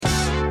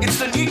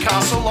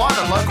Newcastle Live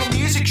and Local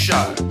Music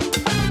Show.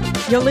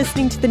 You're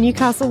listening to the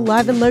Newcastle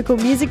Live and Local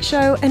Music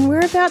Show, and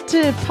we're about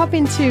to pop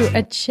into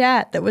a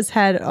chat that was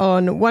had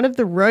on one of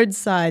the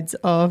roadsides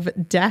of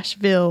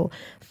Dashville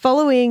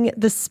following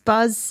the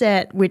Spuz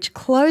set, which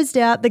closed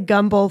out the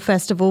Gumball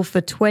Festival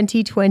for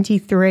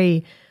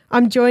 2023.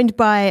 I'm joined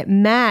by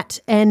Matt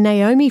and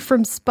Naomi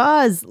from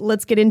Spuz.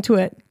 Let's get into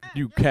it.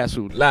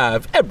 Newcastle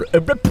Live.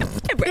 Newcastle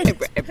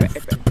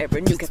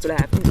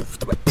Live.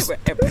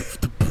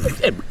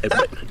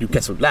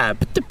 Newcastle Live.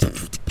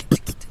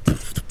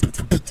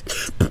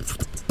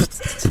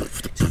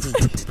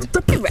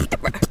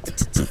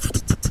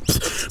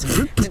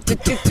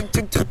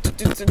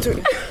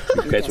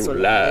 Newcastle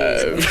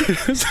Live.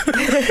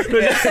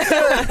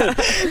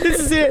 This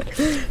is it.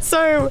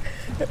 So,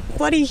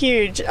 bloody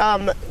huge.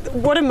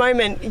 What a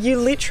moment. You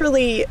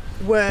literally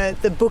were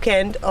the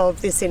bookend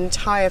of this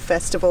entire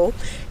festival,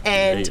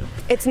 and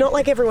it's not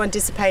like everyone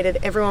dissipated.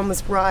 Everyone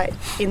was right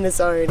in the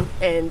zone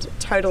and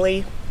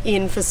totally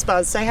in for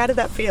Spuz. So how did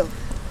that feel?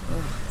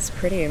 It's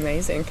pretty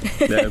amazing.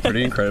 Yeah,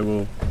 pretty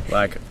incredible.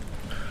 Like,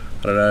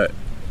 I don't know,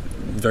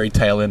 very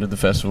tail end of the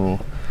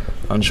festival.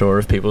 Unsure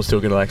if people are still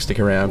going to like stick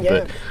around,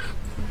 but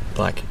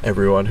like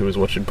everyone who was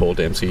watching Paul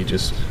Dempsey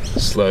just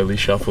slowly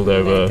shuffled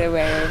over. Made their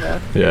way over.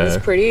 Yeah. It was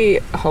pretty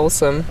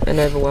wholesome and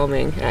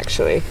overwhelming,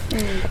 actually.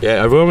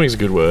 Yeah, overwhelming is a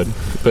good word,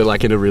 but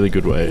like in a really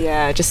good way.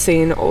 Yeah, just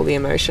seeing all the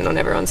emotion on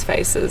everyone's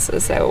faces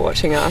as they were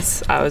watching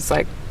us. I was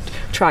like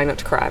trying not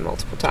to cry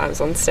multiple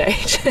times on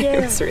stage. Yeah.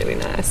 It was really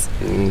nice.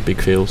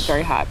 Big feels.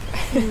 Very hype.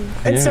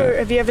 And so,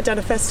 have you ever done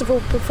a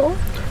festival before?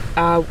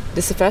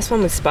 This is the first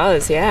one with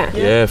Spuz, yeah.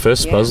 Yeah,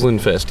 first Spuzzlin'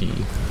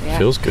 Festy. Yeah.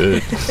 Feels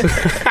good.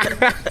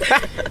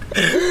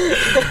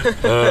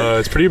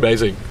 It's pretty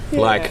amazing. Yeah.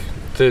 Like,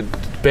 the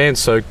band's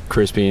so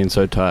crispy and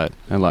so tight.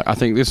 And like, I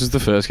think this is the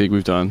first gig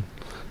we've done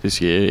this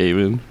year,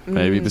 even.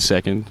 Maybe the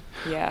second.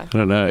 Yeah. I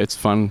don't know. It's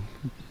fun,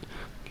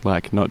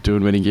 like, not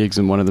doing many gigs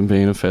and one of them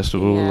being a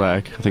festival. Yeah.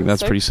 Like, I think that's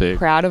so pretty sick.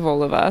 Proud of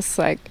all of us.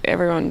 Like,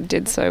 everyone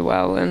did so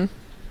well and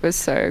was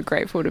so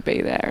grateful to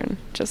be there and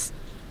just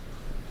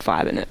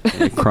vibing it.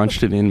 Yeah,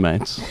 crunched it in,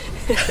 mates.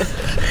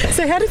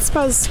 So how did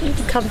Spuz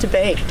come to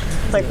be?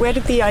 Like, where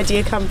did the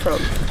idea come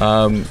from?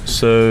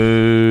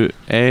 So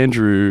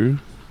Andrew,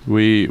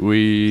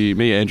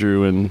 me,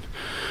 Andrew, and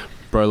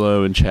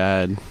Brolo and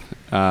Chad,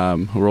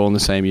 were all in the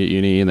same year at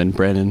uni, and then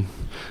Brennan,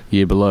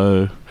 year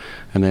below.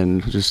 And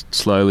then just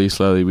slowly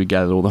we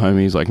gathered all the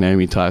homies like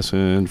Naomi,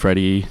 Tyson,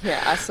 Freddie.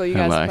 Yeah, I saw you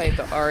guys played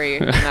the Ori,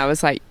 and I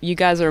was like, you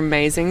guys are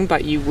amazing,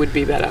 but you would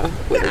be better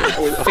with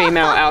a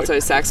female alto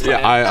sax player.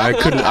 Yeah,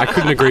 I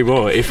couldn't agree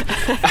more. If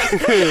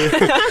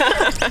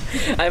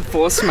I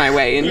forced my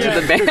way into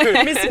the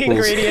band. Missing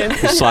ingredient.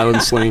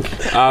 silent slink.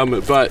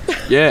 But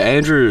yeah,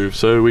 Andrew.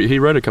 So he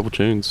wrote a couple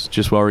tunes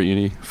just while we were at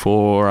uni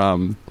for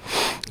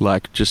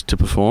like just to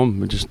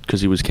perform, just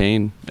because he was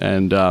keen,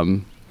 and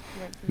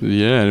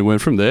yeah, and it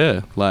went from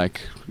there. Like,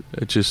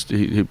 it just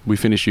we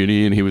finished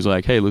uni, and he was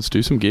like, "Hey, let's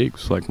do some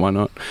gigs. Like, why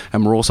not?"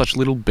 And we're all such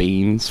little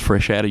beans,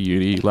 fresh out of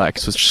uni, like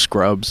such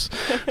scrubs,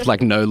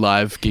 like no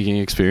live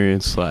gigging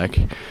experience. Like,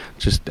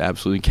 just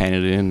absolutely caned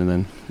it in, and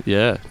then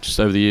just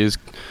over the years,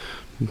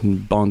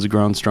 bonds have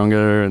grown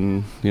stronger,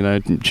 and you know,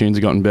 tunes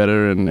have gotten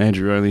better, and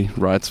Andrew only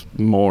writes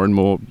more and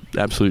more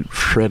absolute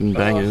shredding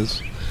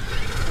bangers.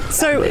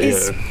 So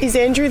is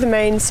Andrew the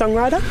main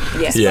songwriter?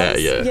 Yes.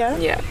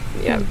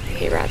 Yeah.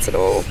 He writes it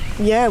all.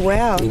 Yeah,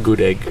 wow. Good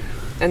egg.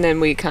 And then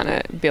we kind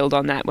of build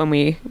on that when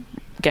we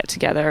get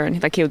together,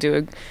 and like he'll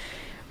do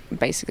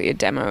basically a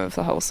demo of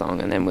the whole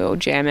song, and then we'll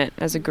jam it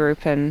as a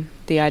group, and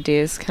the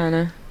ideas kind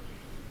of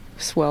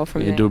swell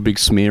from there. Do a big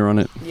smear on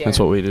it. Yeah. That's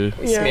what we do.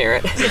 Smear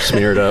it.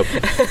 Smear it up.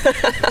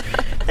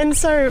 And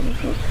so,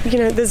 you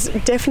know, there's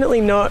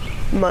definitely not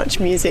much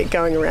music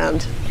going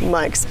around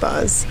like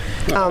Spuz.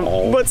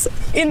 What's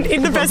in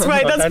the best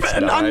way? That's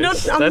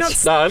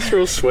nice. That's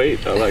real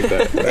sweet. I like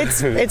that.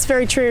 It's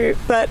very true.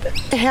 But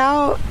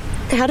how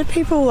do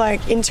people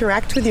like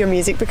interact with your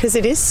music, because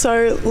it is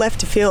so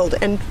left field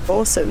and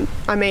awesome?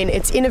 I mean,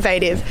 it's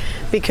innovative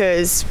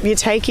because you're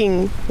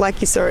taking,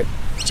 like you saw at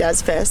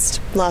Jazz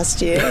Fest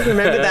last year,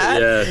 remember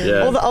that? Yeah.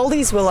 All the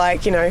oldies were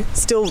like, you know,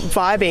 still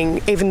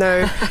vibing, even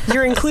though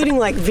you're including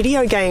like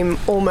video game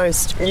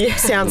almost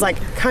sounds like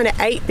kind of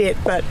 8-bit,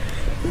 but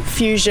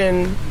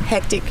fusion,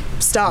 hectic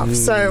stuff.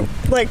 So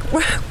like,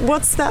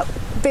 what's that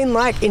been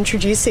like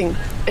introducing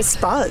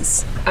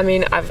Spuz? I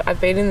mean,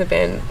 I've been in the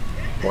band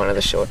one of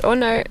the short... Oh,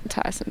 no,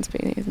 Tyson's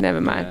been here.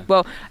 Never mind. Yeah.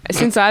 Well,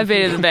 since I've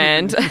been in the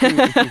band,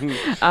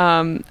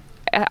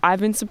 I've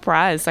been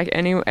surprised. Like,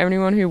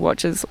 anyone who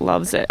watches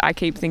loves it. I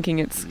keep thinking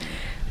it's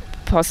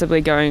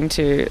possibly going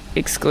to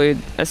exclude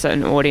a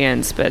certain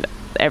audience, but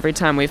every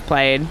time we've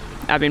played,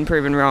 I've been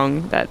proven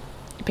wrong that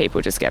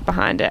people just get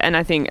behind it. And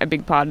I think a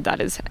big part of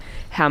that is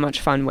how much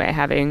fun we're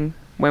having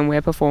when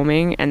we're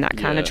performing, and that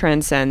kind of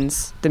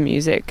transcends the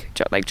music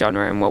like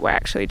genre and what we're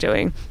actually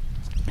doing.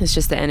 It's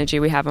just the energy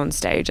we have on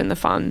stage and the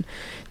fun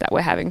that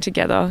we're having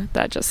together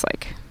that just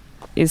like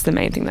is the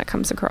main thing that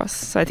comes across.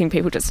 So I think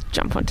people just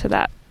jump onto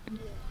that.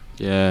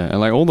 Yeah, and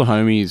like all the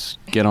homies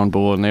get on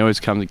board and they always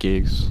come to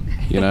gigs.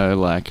 You know,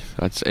 like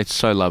it's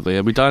so lovely.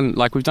 We've done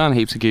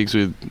heaps of gigs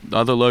with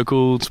other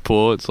local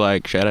supports.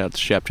 Like shout out to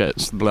Slapjack,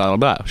 blah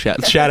blah blah.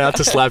 Shout out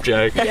to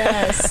Slapjack.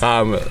 Yes.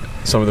 Some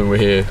of them were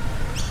here.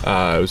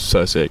 It was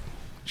so sick.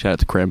 Shout out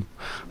to Creme.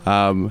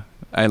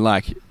 And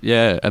like,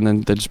 yeah, and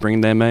then they just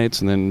bring their mates,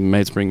 and then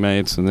mates bring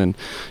mates, and then,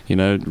 you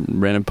know,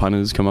 random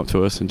punters come up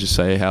to us and just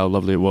say how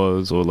lovely it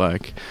was, or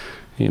like,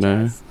 you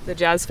know. The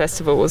Jazz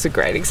Festival was a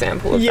great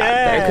example of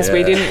that, though, because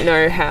we didn't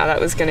know how that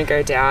was going to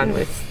go down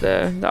with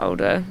the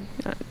older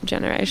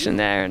generation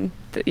there, and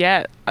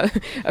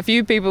a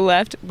few people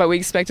left, but we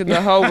expected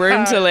the whole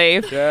room to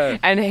leave,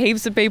 and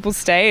heaps of people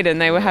stayed, and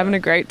they were having a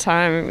great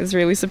time. It was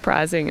really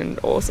surprising and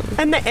awesome.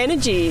 And the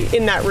energy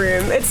in that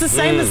room, it's the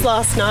same as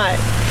last night.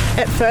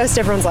 At first,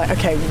 everyone's like,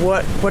 okay,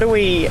 what are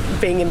we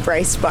being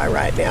embraced by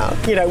right now?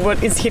 You know,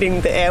 what is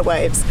hitting the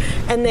airwaves?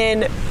 And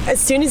then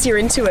as soon as you're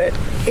into it,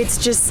 it's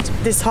just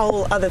this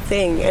whole other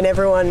thing, and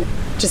everyone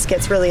just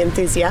gets really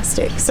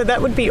enthusiastic. So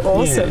that would be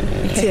awesome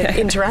to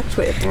interact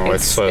with. Oh,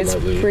 it's so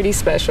lovely. It's pretty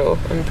special.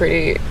 I'm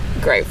pretty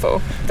grateful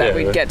that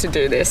we get to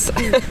do this.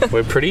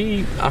 We're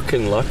pretty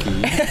fucking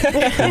lucky, I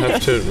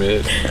have to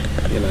admit.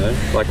 You know,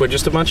 like we're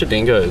just a bunch of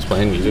dingoes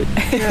playing music.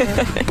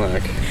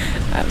 Like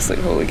absolute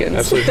hooligans.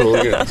 Absolute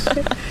hooligans.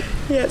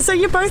 Yeah, so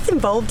you're both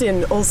involved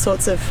in all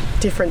sorts of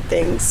different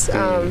things.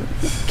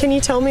 Can you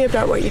tell me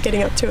about what you're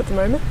getting up to at the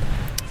moment?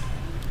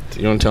 Do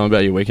you want to tell me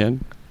about your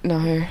weekend?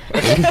 No.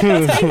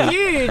 It's been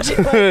huge.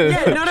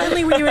 Like, not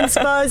only were you in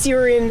Spuz, you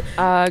were in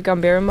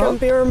Gumbira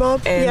Mob.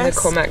 And the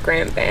Cormac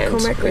Grant Band.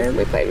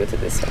 We played with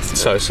at this festival.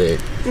 So sick.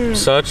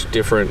 Such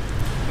different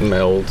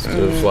melds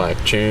of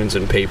like tunes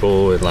and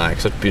people, and like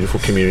such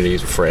beautiful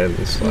communities of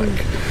friends. Like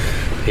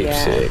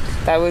heaps sick.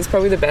 That was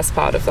probably the best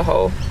part of the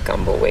whole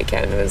Gumball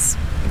weekend, was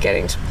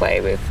getting to play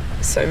with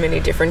so many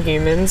different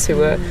humans who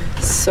were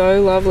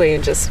so lovely,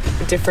 and just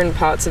different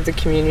parts of the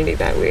community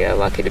that we are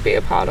lucky to be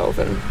a part of,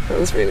 and it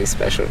was really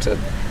special to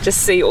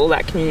just see all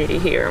that community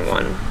here in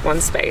one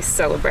space,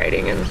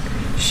 celebrating and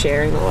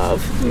sharing the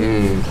love.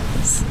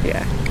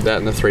 That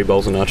and the 3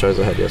 bowls of nachos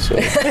I had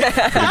yesterday.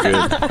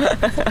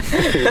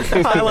 Pretty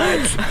good.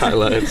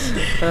 Highlights.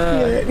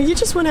 You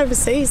just went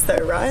overseas though,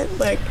 right?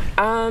 Like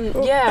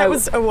that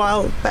was a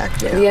while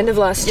back now. The end of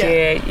last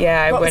year.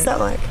 What was that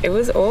like? It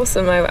was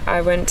awesome.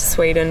 I went to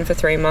Sweden for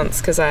 3 months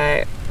because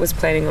I was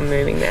planning on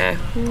moving there,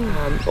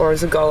 or it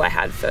was a goal I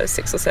had for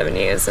 6 or 7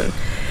 years, and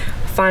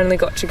finally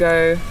got to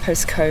go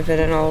post COVID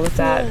and all of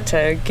that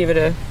to give it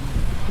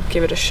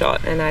a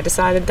shot, and I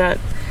decided that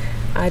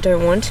I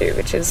don't want to,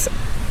 which is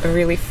a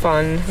really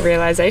fun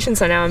realization.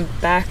 So now I'm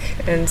back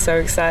and so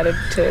excited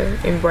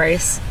to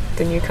embrace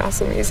the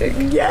Newcastle music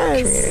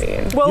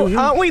community. Well,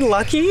 aren't we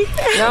lucky?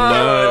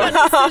 No.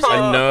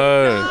 I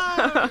know.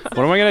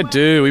 What am I gonna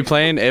do? We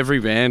play in every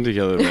band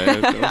together,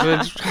 man.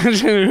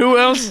 Who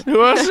else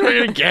are we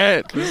gonna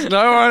get? There's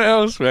no one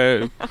else,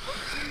 man.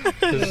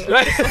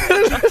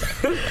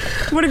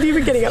 What have you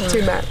been getting up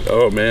to, Matt?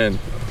 Oh man.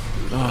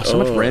 So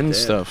much Ren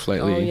stuff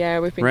lately. Oh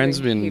yeah, we've been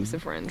doing heaps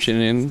of Ren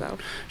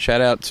stuff.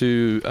 Shout out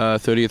to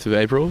 30th of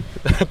April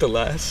at the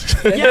last.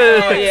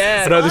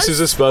 Yeah. I know this is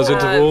a Spuz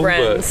interval,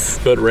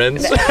 but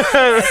Ren's.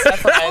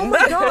 Oh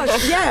my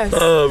gosh, yes.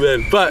 Oh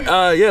man, but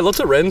lots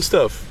of Ren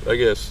stuff, I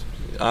guess.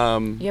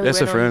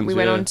 We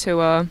went on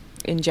tour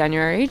in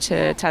January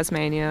to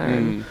Tasmania,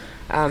 and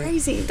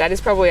crazy. That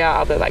is probably our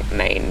other like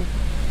main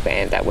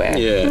band that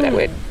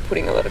we're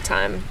putting a lot of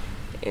time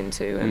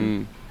into,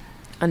 and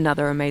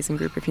another amazing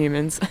group of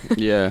humans.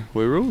 Yeah,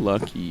 we're all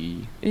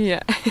lucky.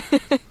 Yeah.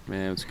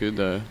 Man, it's good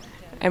though.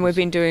 And we've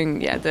been doing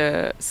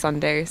the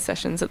Sunday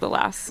sessions at the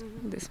Last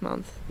this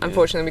month. Yeah.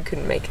 Unfortunately, we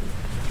couldn't make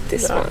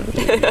this one.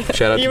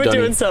 Shout out to You were Donnie.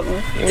 doing something.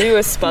 We were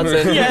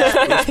spuzzing.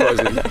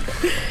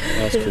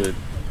 That's good.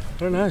 I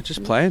don't know,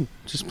 just playing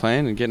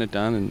and getting it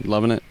done and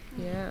loving it.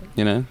 Yeah.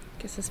 You know?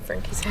 I guess it's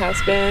Frankie's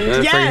house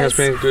band. Yeah, Yes, Frankie's house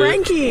band, good.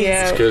 Frankie's.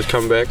 Yeah. It's good,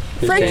 come back.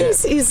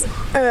 Frankie's is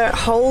a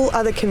whole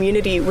other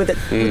community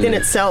within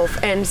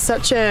itself, and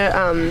such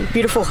a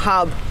beautiful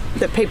hub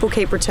that people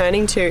keep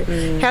returning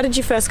to. How did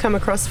you first come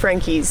across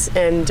Frankie's,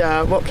 and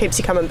what keeps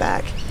you coming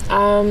back?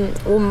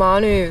 Well,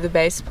 Manu, the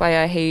bass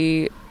player,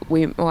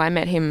 I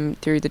met him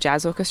through the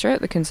jazz orchestra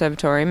at the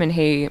conservatorium, and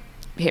he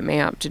hit me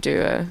up to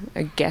do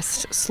a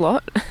guest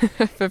slot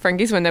for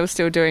Frankie's when they were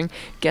still doing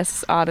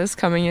guest artists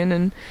coming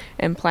in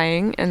and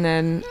playing, and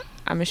then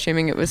I'm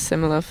assuming it was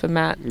similar for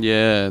Matt.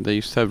 Yeah, they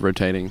used to have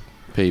rotating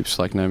peeps,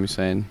 like Naomi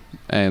saying,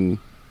 and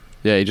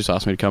yeah, he just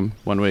asked me to come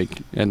one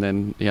week, and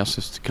then he asked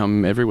us to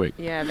come every week.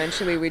 Yeah,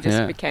 eventually we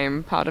just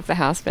became part of the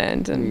house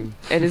band, and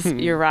it is,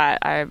 you're right,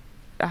 I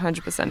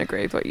 100%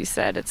 agree with what you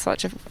said. It's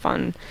such a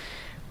fun,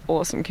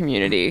 awesome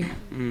community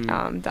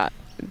that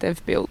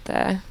they've built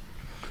there.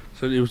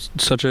 So it was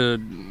such a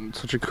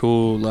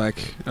cool,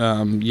 like,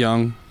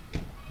 young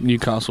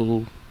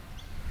Newcastle,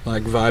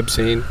 like, vibe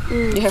scene.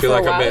 I feel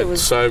like I met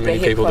so many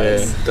people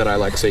there that I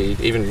like see,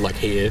 even like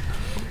here,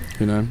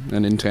 you know,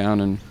 and in town,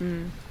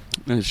 and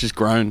it's just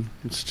grown.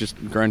 It's just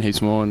grown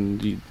heaps more,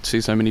 and you see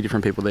so many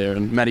different people there,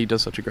 and Maddie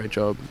does such a great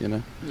job, you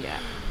know. Yeah.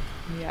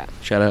 Yeah.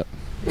 Shout out.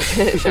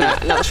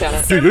 Another shout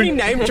out. So many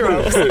name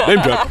drops.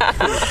 Name drop.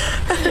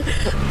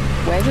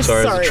 We're just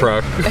Sorry, it's a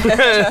truck.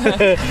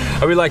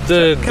 I mean, like,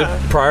 the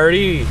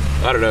priority,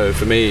 I don't know,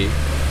 for me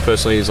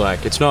personally is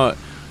like, it's not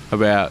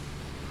about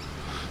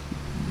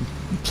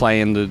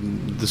playing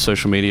the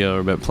social media or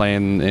about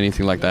playing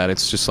anything like that.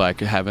 It's just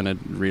like having a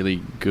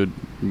really good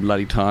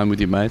bloody time with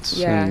your mates.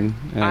 Yeah.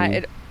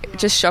 It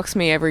just shocks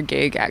me every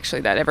gig,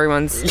 actually, that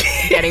everyone's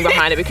getting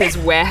behind it, because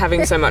we're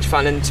having so much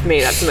fun, and to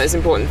me that's the most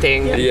important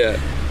thing. Yeah.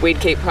 We'd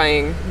keep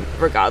playing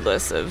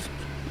regardless of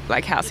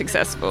like how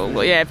successful.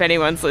 Well, yeah, if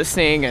anyone's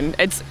listening, and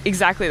it's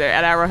exactly there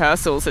at our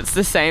rehearsals, it's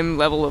the same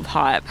level of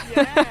hype.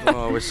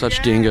 Oh, we're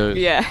such dingoes.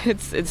 Yeah,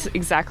 it's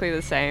exactly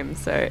the same.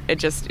 So it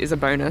just is a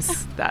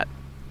bonus that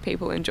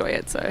people enjoy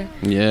it. So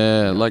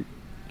yeah, like,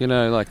 you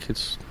know, like,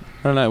 it's,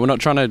 I don't know, we're not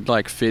trying to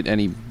like fit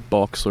any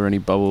box or any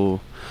bubble.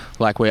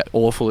 Like, we're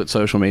awful at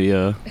social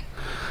media.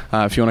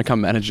 If you want to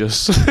come manage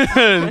us,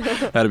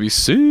 that'd be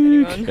sick.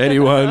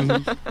 Anyone.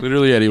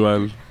 Literally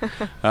anyone.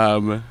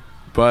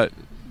 But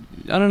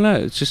I don't know,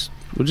 it's just,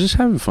 we're just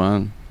having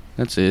fun.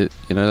 That's it.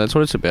 You know, that's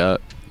what it's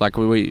about. Like,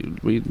 we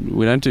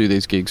don't do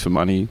these gigs for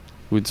money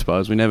with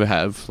Spuz. We never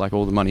have. Like,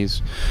 all the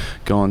money's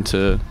gone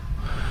to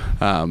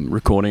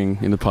recording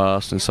in the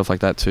past and stuff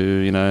like that too,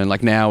 you know. And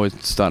like, now we're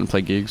starting to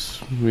play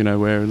gigs, you know,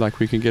 where like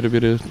we can get a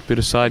bit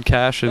of side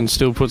cash and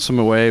still put some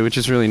away, which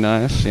is really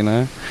nice, you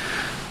know.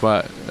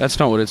 But that's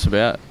not what it's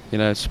about, you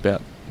know. It's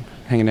about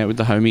hanging out with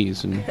the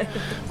homies and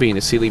being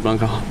a silly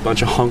bunch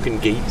of honking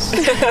geeks.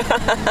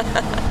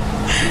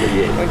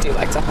 Yeah. we do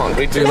like to honk.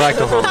 We do like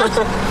to honk.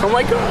 Oh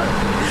my god.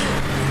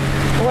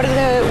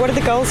 What are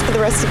the goals for the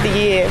rest of the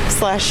year? /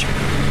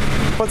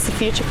 what's the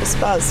future for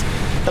Spuz?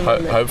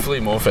 Hopefully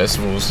more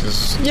festivals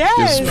is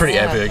pretty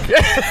epic.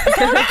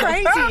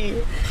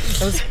 Crazy.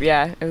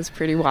 It was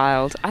pretty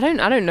wild. I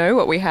don't know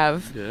what we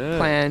have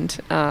planned.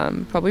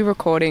 Probably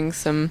recording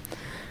some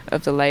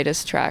of the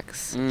latest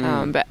tracks.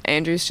 But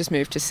Andrew's just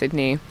moved to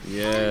Sydney.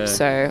 Yeah.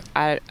 So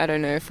I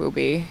don't know if we'll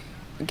be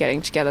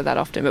getting together that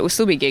often, but we'll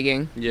still be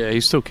gigging. Yeah,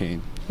 he's still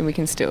keen. And we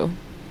can still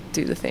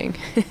do the thing.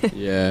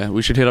 Yeah,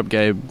 we should hit up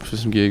Gabe for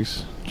some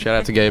gigs. Shout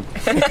out to Gabe.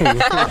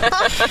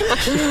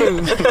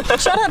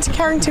 Shout out to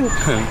Carrington.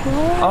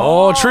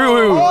 Oh,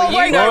 true. Oh,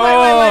 wait. You know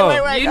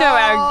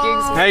our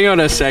gigs. Hang on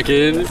a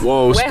second.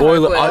 Whoa, We're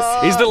spoiler.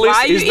 hopeless. Is the list?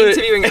 Why are you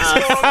interviewing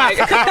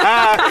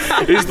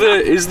us?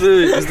 Is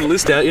the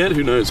list out yet?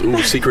 Who knows?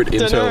 Ooh, secret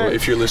intel.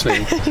 If you're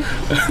listening.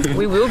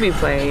 We will be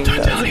playing.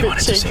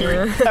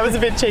 That was a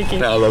bit cheeky.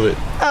 No, I love it.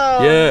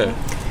 Yeah.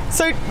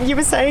 So you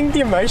were saying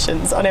the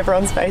emotions on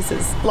everyone's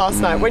faces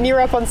last night. When you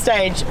were up on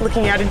stage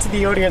looking out into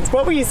the audience,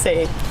 what were you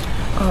seeing?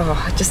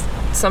 Oh, just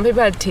some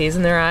people had tears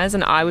in their eyes,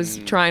 and I was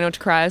trying not to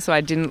cry, so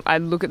I didn't.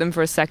 I'd look at them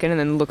for a second and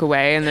then look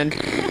away, and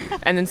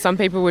then some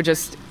people were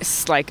just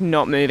like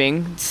not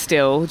moving,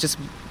 still just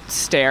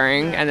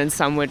staring, and then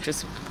some were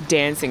just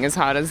dancing as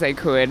hard as they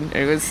could.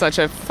 It was such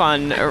a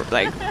fun,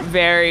 like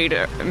varied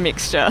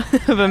mixture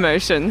of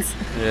emotions.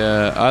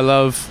 Yeah, I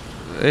love.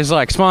 There's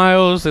like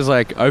smiles, there's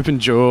like open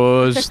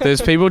jaws,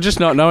 there's people just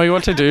not knowing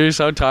what to do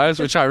sometimes,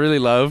 which I really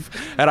love.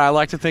 And I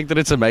like to think that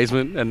it's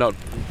amazement and not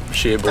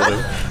sheer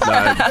boredom.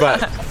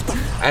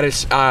 And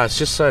it's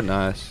just so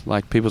nice.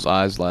 Like, people's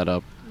eyes light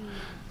up.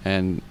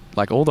 And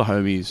like, all the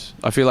homies,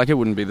 I feel like it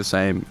wouldn't be the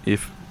same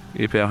if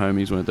our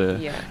homies weren't there.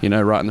 Yeah. You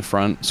know, right in the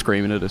front,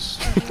 screaming at us.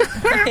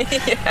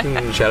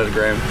 Shout out to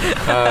Graham.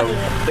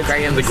 The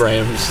Grahams. The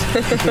Grahams.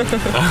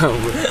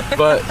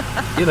 But,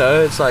 you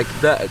know, it's like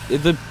that.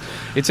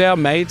 It's our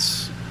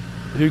mates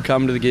who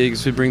come to the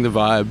gigs, who bring the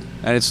vibe,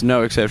 and it's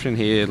no exception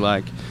here.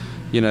 Like,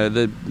 you know,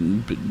 the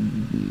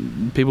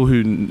people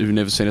who've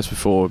never seen us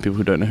before, people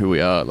who don't know who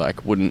we are,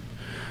 like, wouldn't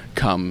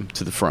come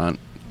to the front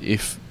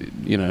if,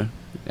 you know,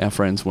 our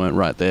friends weren't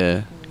right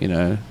there, you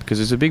know, because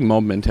it's a big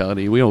mob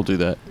mentality. We all do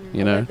that,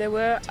 you know. There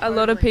were a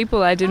lot of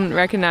people I didn't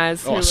recognise.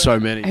 So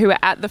many. Who were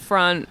at the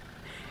front.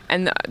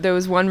 And there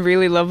was one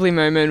really lovely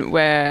moment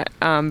where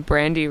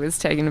Brandy was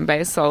taking a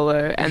bass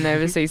solo, and there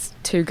was these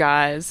two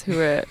guys who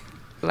were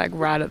like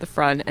right at the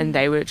front, and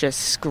they were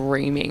just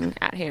screaming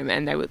at him,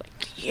 and they were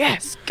like,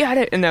 "Yes, got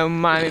it!" And they were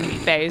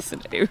miming bass,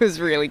 and it was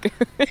really good.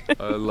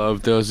 I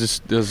love. There was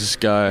this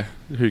guy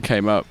who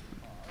came up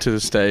to the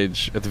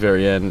stage at the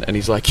very end, and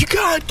he's like, "You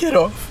can't get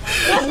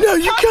off. No,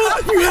 you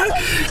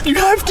can't. You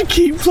have to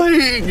keep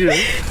playing.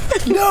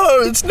 No,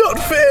 it's not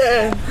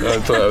fair." I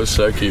thought that was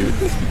so cute.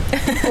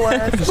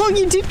 Well,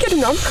 you did get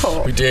an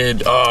encore. We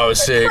did. Oh, it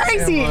was sick.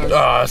 Crazy.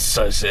 Oh, it's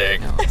so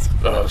sick.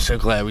 Oh, I'm so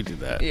glad we did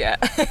that. Yeah.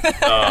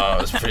 Oh,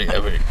 it was pretty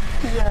epic.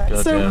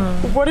 Yeah. So,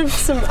 what have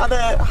some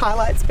other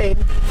highlights been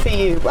for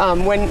you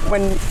when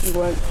you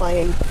weren't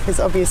playing?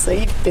 Because obviously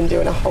you've been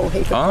doing a whole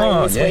heap of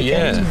playing this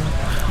weekend. Yeah.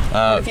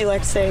 What have you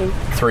liked seeing?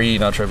 3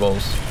 nacho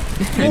balls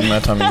in my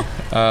tummy.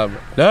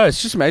 No,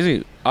 it's just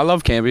amazing. I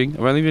love camping.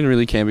 I've only been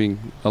really camping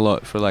a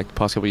lot for like the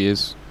past couple of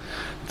years,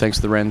 thanks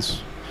to the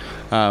Wrens.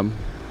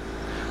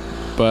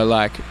 But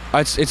like,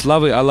 it's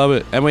lovely. I love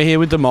it. And we're here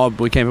with the mob.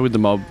 We came here with the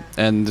mob,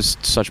 and there's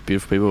such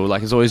beautiful people.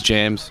 Like, there's always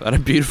jams. I had a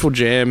beautiful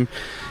jam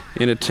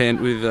in a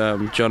tent with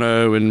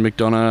Jono and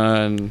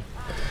McDonough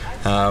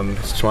and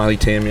Smiley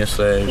Tim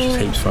yesterday. It was just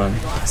heaps fun.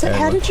 So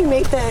how did you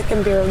meet the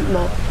Gambira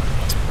mob?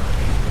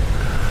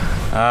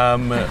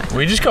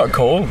 We just got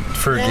called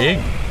for a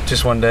gig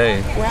just one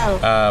day.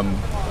 Wow.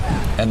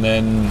 And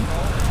then,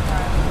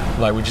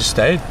 like, we just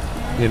stayed,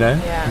 you know?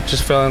 Yeah.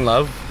 Just fell in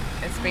love.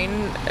 It's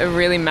been a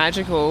really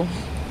magical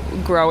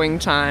growing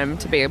time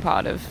to be a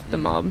part of the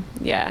mob.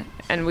 Yeah.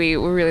 And we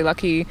were really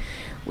lucky.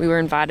 We were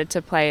invited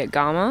to play at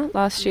Gama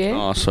last year.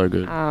 Oh, so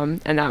good. And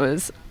that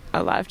was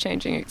a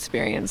life-changing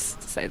experience,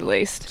 to say the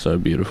least. So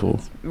beautiful.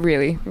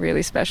 Really,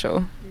 really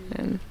special.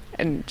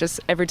 And just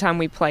every time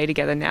we play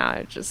together now,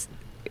 it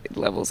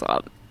levels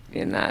up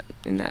in that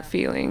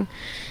feeling.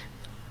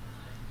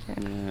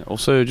 Yeah,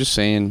 also, just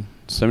seeing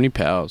so many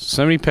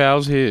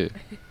pals here.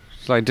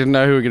 Like, didn't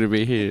know who were going to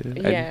be here.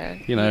 Yeah.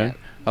 And, you know,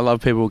 I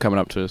love people coming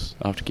up to us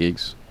after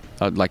gigs,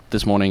 like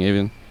this morning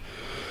even,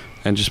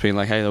 and just being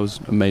like, hey, that was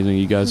amazing.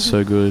 You guys are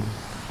so good.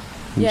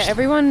 And Yeah,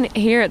 everyone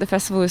here at the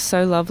festival is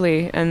so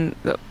lovely, and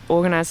the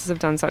organisers have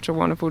done such a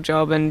wonderful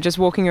job, and just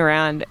walking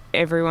around,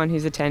 everyone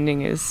who's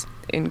attending is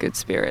in good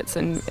spirits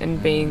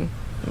and being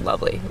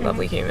lovely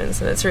humans,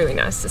 and it's really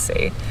nice to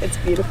see. It's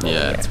beautiful.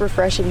 Yeah. It's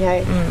refreshing,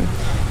 hey?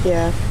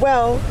 Yeah.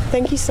 Well,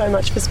 thank you so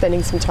much for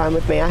spending some time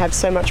with me. I have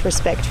so much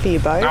respect for you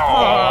both. You've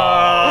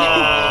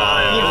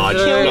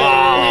killed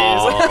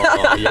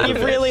it.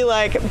 You've really,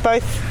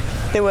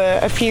 both, there were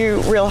a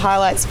few real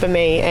highlights for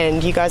me,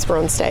 and you guys were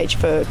on stage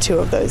for two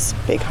of those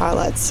big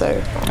highlights,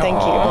 so thank you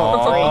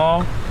all three.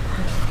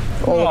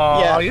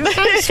 You're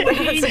so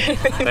sweet. Yeah.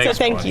 You're so sweet. So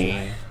thank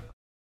you.